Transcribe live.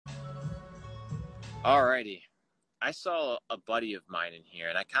Alrighty. I saw a buddy of mine in here,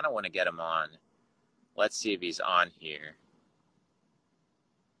 and I kind of want to get him on. Let's see if he's on here.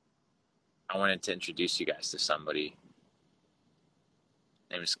 I wanted to introduce you guys to somebody.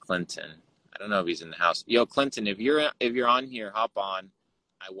 His name is Clinton. I don't know if he's in the house. Yo, Clinton, if you're on here, hop on.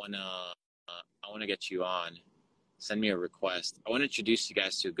 I wanna get you on. Send me a request. I want to introduce you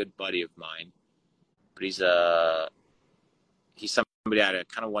guys to a good buddy of mine, but he's somebody I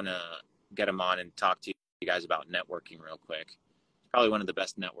kind of want to get him on and talk to you guys about networking real quick. He's probably one of the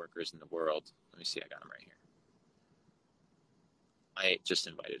best networkers in the world. Let me see. I got him right here. I just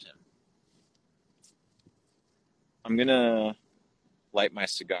invited him. I'm going to light my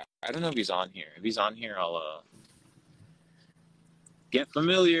cigar. I don't know if he's on here. If he's on here, I'll get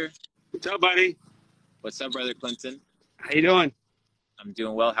familiar. What's up, buddy? What's up, brother Clinton? How you doing? I'm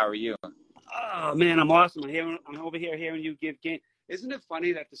doing well. How are you? Oh man, I'm awesome. I'm over here hearing you give game. Isn't it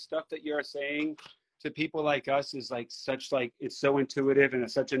funny that the stuff that you're saying to people like us is it's so intuitive and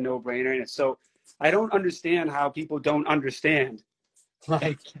it's such a no-brainer, and it's so I don't understand how people don't understand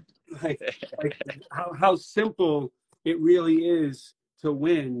like how simple it really is to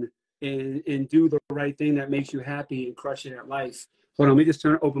win and do the right thing that makes you happy and crush it at life. Hold on, let me just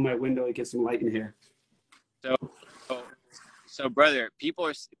open my window and get some light in here. So, brother,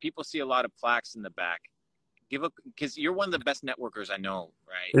 people see a lot of plaques in the back. Because you're one of the best networkers I know,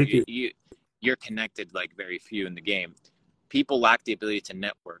 right? Thank you. You're connected like very few in the game. People lack the ability to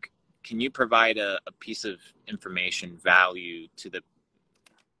network. Can you provide a piece of information, value to the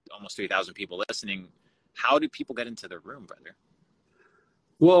almost 3,000 people listening? How do people get into the room, brother?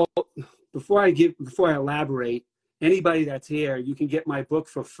 Well, before I elaborate, anybody that's here, you can get my book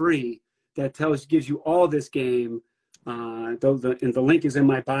for free that gives you all this game. And the link is in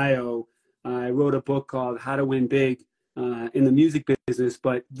my bio. I wrote a book called How to Win Big in the music business,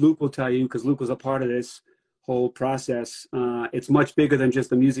 but Luke will tell you, because Luke was a part of this whole process, it's much bigger than just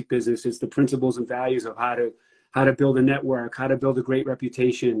the music business. It's the principles and values of how to build a network, how to build a great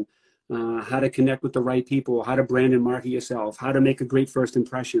reputation, how to connect with the right people, how to brand and market yourself, how to make a great first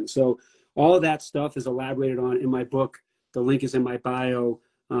impression. So all of that stuff is elaborated on in my book. The link is in my bio.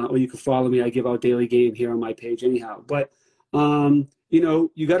 Or you can follow me. I give out daily game here on my page anyhow. But,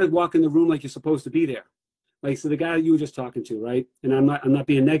 you got to walk in the room like you're supposed to be there. Like, so the guy you were just talking to, right? And I'm not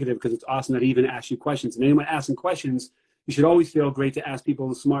being negative, because it's awesome that he even asks you questions. And anyone asking questions, you should always feel great to ask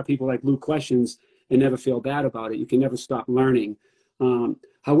people, smart people like Luke, questions and never feel bad about it. You can never stop learning.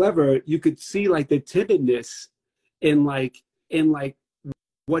 However, you could see like the timidness in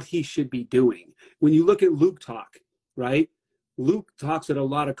what he should be doing. When you look at Luke talk, right? Luke talks with a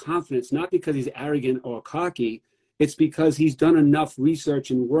lot of confidence, not because he's arrogant or cocky. It's because he's done enough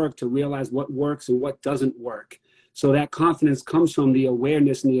research and work to realize what works and what doesn't work. So that confidence comes from the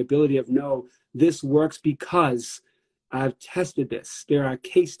awareness and the ability of, no, this works because I've tested this. There are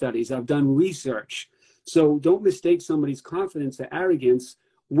case studies. I've done research. So don't mistake somebody's confidence or arrogance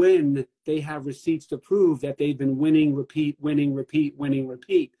when they have receipts to prove that they've been winning, repeat, winning, repeat, winning,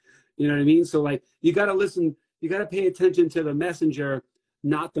 repeat. You know what I mean? So like, you got to listen. You got to pay attention to the messenger,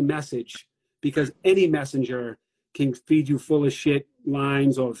 not the message, because any messenger can feed you full of shit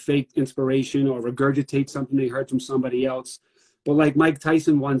lines or fake inspiration or regurgitate something they heard from somebody else. But like Mike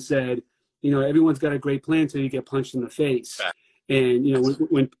Tyson once said, everyone's got a great plan until you get punched in the face. And,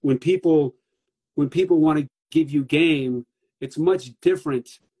 when people want to give you game, it's much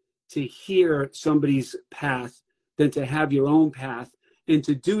different to hear somebody's path than to have your own path and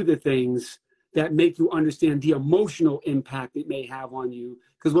to do the things that make you understand the emotional impact it may have on you,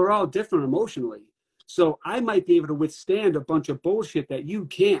 because we're all different emotionally. So I might be able to withstand a bunch of bullshit that you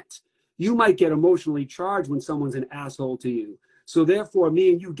can't. You might get emotionally charged when someone's an asshole to you. So therefore,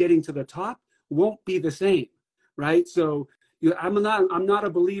 me and you getting to the top won't be the same, right? So I'm not a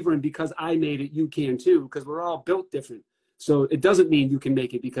believer in because I made it, you can too, because we're all built different. So it doesn't mean you can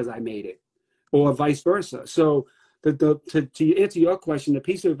make it because I made it, or vice versa. So to answer your question, the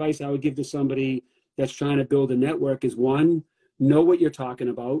piece of advice I would give to somebody that's trying to build a network is, 1, know what you're talking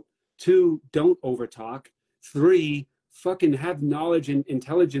about. 2, don't overtalk. 3, fucking have knowledge and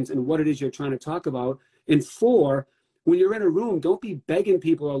intelligence in what it is you're trying to talk about. And 4, when you're in a room, don't be begging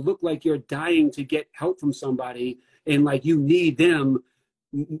people or look like you're dying to get help from somebody and like you need them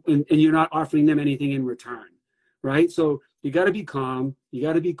and you're not offering them anything in return, right? So you got to be calm. You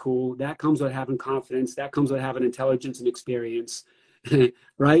got to be cool. That comes with having confidence. That comes with having intelligence and experience,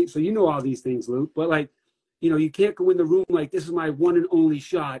 right? So you know all these things, Luke. But like, you can't go in the room like, this is my one and only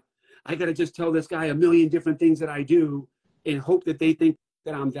shot. I got to just tell this guy a million different things that I do and hope that they think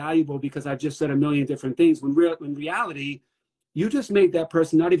that I'm valuable because I've just said a million different things. When reality, you just made that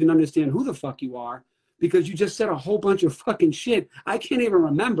person not even understand who the fuck you are because you just said a whole bunch of fucking shit. I can't even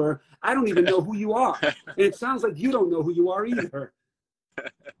remember. I don't even know who you are. And it sounds like you don't know who you are either.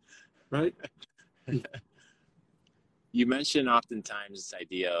 Right? You mentioned oftentimes this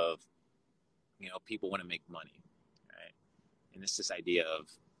idea of, people want to make money, right? And it's this idea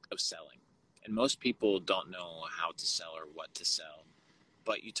of selling. And most people don't know how to sell or what to sell.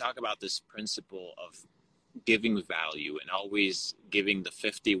 But you talk about this principle of giving value and always giving the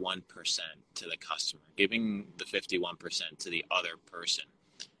 51% to the customer, giving the 51% to the other person.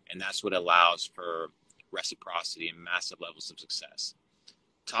 And that's what allows for reciprocity and massive levels of success.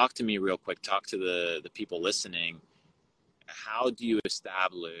 Talk to me real quick. Talk to the people listening. How do you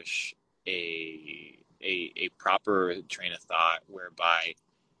establish a proper train of thought whereby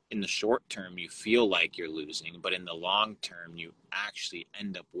in the short term you feel like you're losing, but in the long term you actually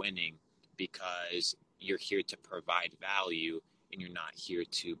end up winning because you're here to provide value and you're not here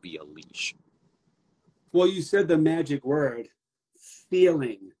to be a leash? Well, you said the magic word,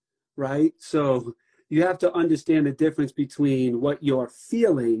 feeling, right? So you have to understand the difference between what you're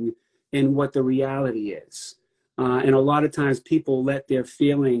feeling and what the reality is. And a lot of times people let their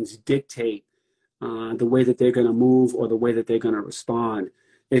feelings dictate the way that they're going to move or the way that they're going to respond.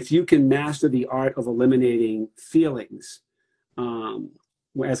 If you can master the art of eliminating feelings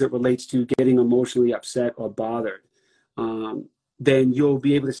as it relates to getting emotionally upset or bothered, then you'll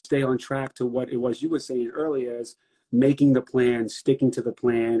be able to stay on track to what it was you were saying earlier, is making the plan, sticking to the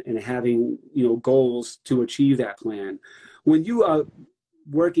plan, and having goals to achieve that plan. When you are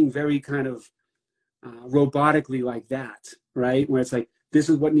working very kind of robotically like that, right? Where it's like, this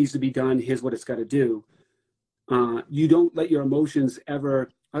is what needs to be done, here's what it's got to do. You don't let your emotions ever,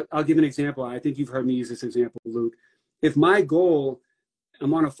 I'll give an example. I think you've heard me use this example, Luke. If my goal,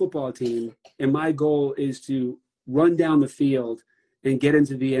 I'm on a football team, and my goal is to run down the field and get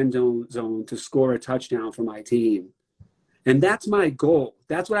into the end zone to score a touchdown for my team. And that's my goal.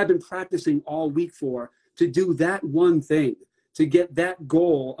 That's what I've been practicing all week for, to do that one thing, to get that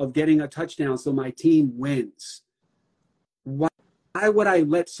goal of getting a touchdown so my team wins. Why would I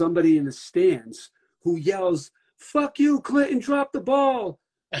let somebody in the stands who yells, "Fuck you, Clinton, drop the ball"?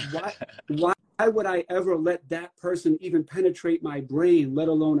 Why would I ever let that person even penetrate my brain, let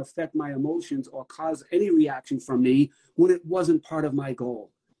alone affect my emotions or cause any reaction from me when it wasn't part of my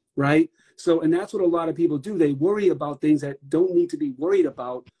goal, right? So, and that's what a lot of people do. They worry about things that don't need to be worried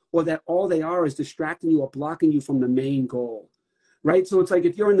about, or that all they are is distracting you or blocking you from the main goal, right? So it's like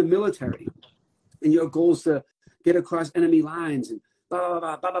if you're in the military and your goal is to get across enemy lines and blah,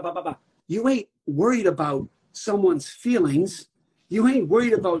 blah, blah, blah, blah, blah, blah. You ain't worried about someone's feelings. You ain't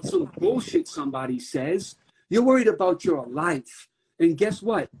worried about some bullshit somebody says. You're worried about your life. And guess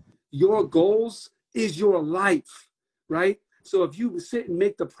what? Your goals is your life, right? So if you sit and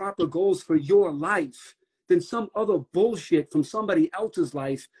make the proper goals for your life, then some other bullshit from somebody else's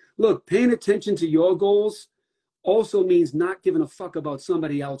life, look, paying attention to your goals also means not giving a fuck about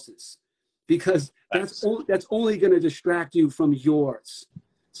somebody else's, because that's only going to distract you from yours.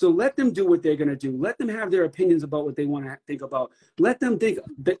 So let them do what they're going to do. Let them have their opinions about what they want to think about. Let them think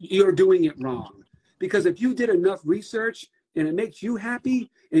that you're doing it wrong. Because if you did enough research and it makes you happy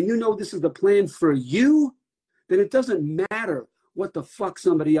and you know this is the plan for you, then it doesn't matter what the fuck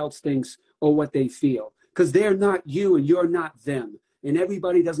somebody else thinks or what they feel. Because they're not you and you're not them. And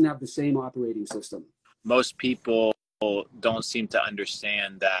everybody doesn't have the same operating system. Most people don't seem to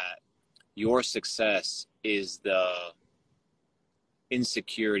understand that your success is the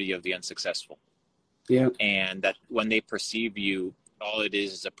insecurity of the unsuccessful. Yeah. And that when they perceive you, all it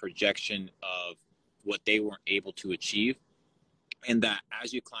is a projection of what they weren't able to achieve. And that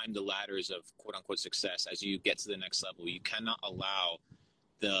as you climb the ladders of quote unquote success, as you get to the next level, you cannot allow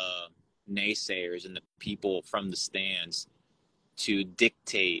the naysayers and the people from the stands to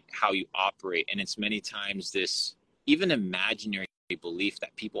dictate how you operate. And it's many times this even imaginary belief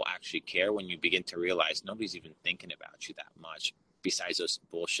that people actually care, when you begin to realize nobody's even thinking about you that much besides those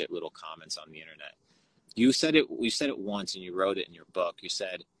bullshit little comments on the internet. You said it once and you wrote it in your book. You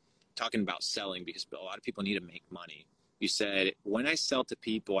said, talking about selling, because a lot of people need to make money. You said, when I sell to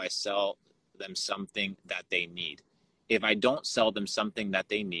people, I sell them something that they need. If I don't sell them something that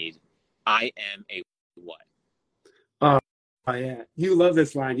they need, I am a what? Oh, yeah. You love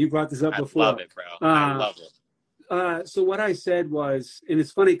this line. You brought this up before. I love it, bro. I love it. So what I said was, and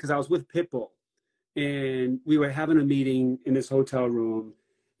it's funny because I was with Pitbull and we were having a meeting in this hotel room,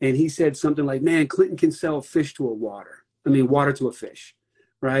 and he said something like, "Man, Clinton can sell fish to water to a fish,"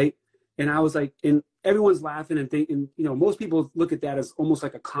 right? And I was like, and everyone's laughing and thinking, most people look at that as almost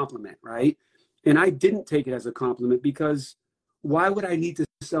like a compliment, right? And I didn't take it as a compliment, because why would I need to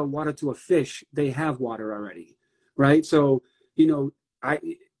sell water to a fish, they have water already, right? So, I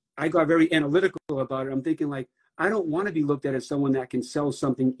I got very analytical about it. I'm thinking like, I don't want to be looked at as someone that can sell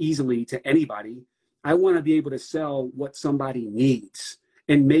something easily to anybody. I want to be able to sell what somebody needs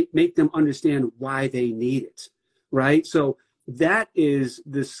and make them understand why they need it, right? So that is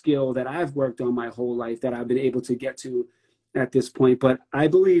the skill that I've worked on my whole life that I've been able to get to at this point. But I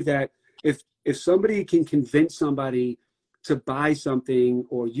believe that if somebody can convince somebody to buy something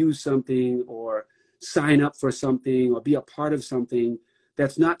or use something or sign up for something or be a part of something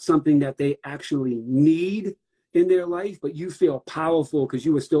that's not something that they actually need in their life, but you feel powerful because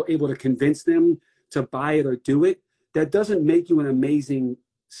you were still able to convince them to buy it or do it, that doesn't make you an amazing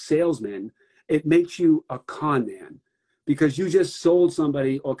salesman. It makes you a con man because you just sold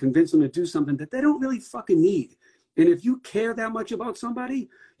somebody or convinced them to do something that they don't really fucking need. And if you care that much about somebody,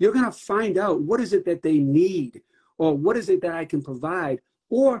 you're going to find out what is it that they need, or what is it that I can provide,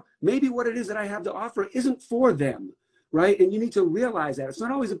 or maybe what it is that I have to offer isn't for them, right? And you need to realize that it's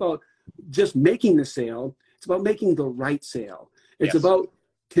not always about just making the sale. It's about making the right sale. It's Yes. about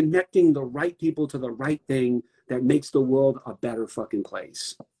connecting the right people to the right thing that makes the world a better fucking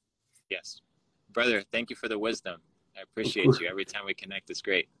place. Yes. Brother, thank you for the wisdom. I appreciate you. Every time we connect, it's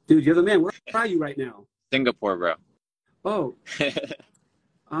great. Dude, you're the man. Where are you right now? Singapore, bro. Oh,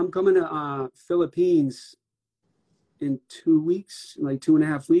 I'm coming to Philippines in 2 weeks, like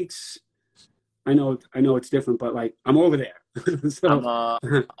 2.5 weeks. I know it's different, but like I'm over there. So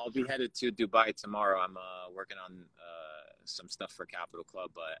I'll be headed to Dubai tomorrow. I'm working on some stuff for Capital Club,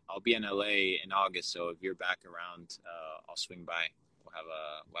 but I'll be in LA in August. So if you're back around, I'll swing by. We'll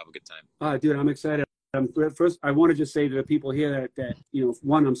have a good time. Dude, I'm excited. First, I want to just say to the people here that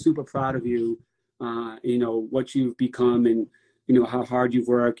one, I'm super proud of you. What you've become, and how hard you've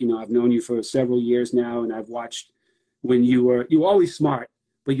worked. I've known you for several years now, and I've watched when you were always smart,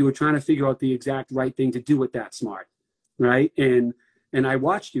 but you were trying to figure out the exact right thing to do with that smart, right? And I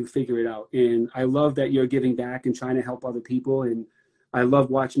watched you figure it out, and I love that you're giving back and trying to help other people. And I love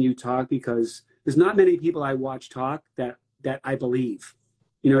watching you talk because there's not many people I watch talk that I believe.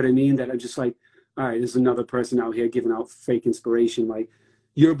 You know what I mean? That I'm just like, all right, this is another person out here giving out fake inspiration. Like,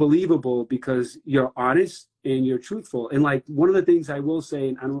 you're believable because you're honest and you're truthful. And like, one of the things I will say,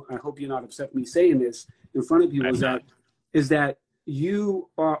 and I hope you're not upset with me saying this in front of people, is that you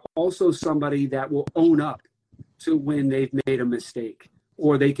are also somebody that will own up to when they've made a mistake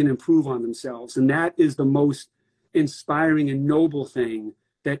or they can improve on themselves. And that is the most inspiring and noble thing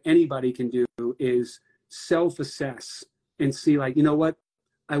that anybody can do, is self-assess and see, like, you know what?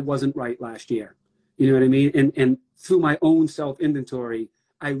 I wasn't right last year. You know what I mean? And through my own self-inventory,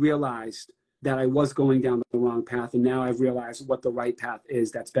 I realized that I was going down the wrong path. And now I've realized what the right path is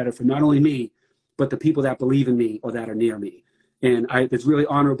that's better for not only me, but the people that believe in me or that are near me. And it's really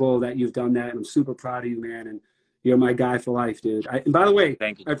honorable that you've done that. And I'm super proud of you, man. And you're my guy for life, dude. And by the way,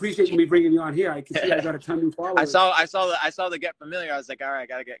 Thank you. I appreciate me bringing you on here. I can see I got a ton of new followers. I saw the get familiar. I was like, all right,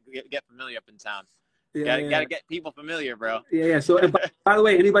 gotta get familiar up in town. Gotta get people familiar, bro. Yeah. So, and by the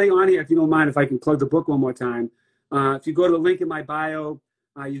way, anybody on here, if you don't mind, if I can plug the book one more time, if you go to the link in my bio,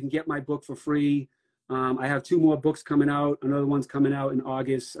 you can get my book for free. I have 2 more books coming out. Another one's coming out in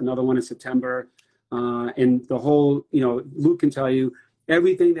August. Another one in September. And the whole, Luke can tell you,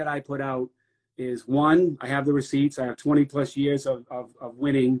 everything that I put out is, one, I have the receipts. I have 20 plus years of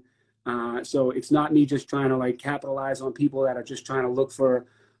winning. So it's not me just trying to like capitalize on people that are just trying to look for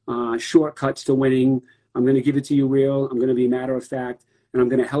shortcuts to winning. I'm going to give it to you real. I'm going to be matter of fact, and I'm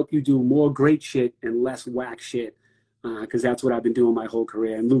going to help you do more great shit and less whack shit, because that's what I've been doing my whole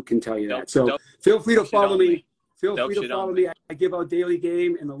career. And Luke can tell you that. So feel free to follow me. Feel free to follow me. I give out daily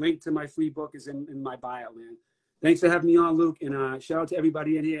game, and the link to my free book is in my bio, man. Thanks for having me on, Luke, and shout out to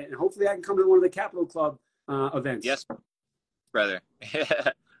everybody in here. And hopefully I can come to one of the Capital Club events. Yes, brother.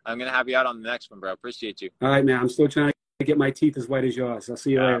 I'm going to have you out on the next one, bro. Appreciate you. All right, man. I'm still trying to get my teeth as white as yours. I'll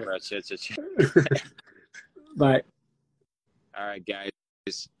see you later. Bro, shit. Bye. All right,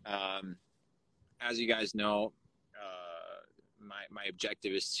 guys. As you guys know, my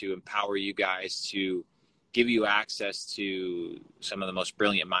objective is to empower you guys, to give you access to some of the most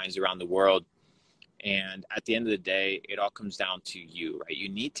brilliant minds around the world. And at the end of the day, it all comes down to you, right? You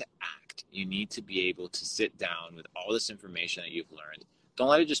need to act. You need to be able to sit down with all this information that you've learned. Don't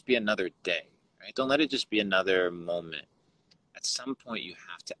let it just be another day, right? Don't let it just be another moment. At some point, you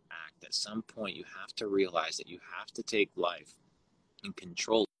have to act. At some point, you have to realize that you have to take life and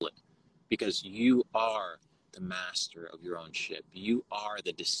control it, because you are the master of your own ship. You are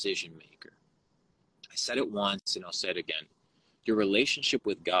the decision maker. I said it once and I'll say it again. Your relationship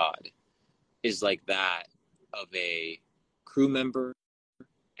with God is like that of a crew member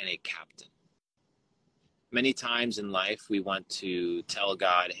and a captain. Many times in life, we want to tell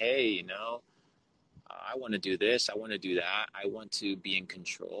God, hey, you know, I want to do this. I want to do that. I want to be in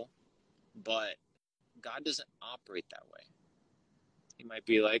control. But God doesn't operate that way. He might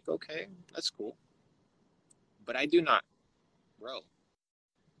be like, okay, that's cool. But I do not row.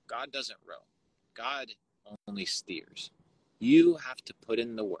 God doesn't row. God only steers. You have to put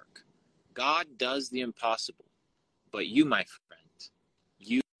in the work. God does the impossible. But you, my friend,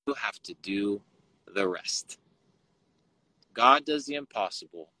 you have to do the rest. God does the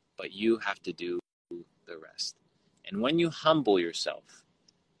impossible, but you have to do the rest. And when you humble yourself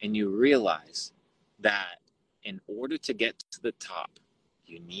and you realize that in order to get to the top,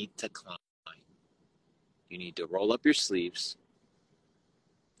 you need to climb. You need to roll up your sleeves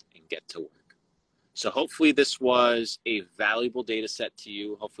and get to work. So hopefully this was a valuable data set to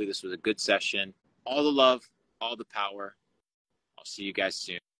you. Hopefully this was a good session. All the love, all the power. I'll see you guys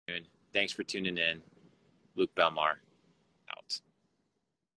soon. Thanks for tuning in. Luke Belmar.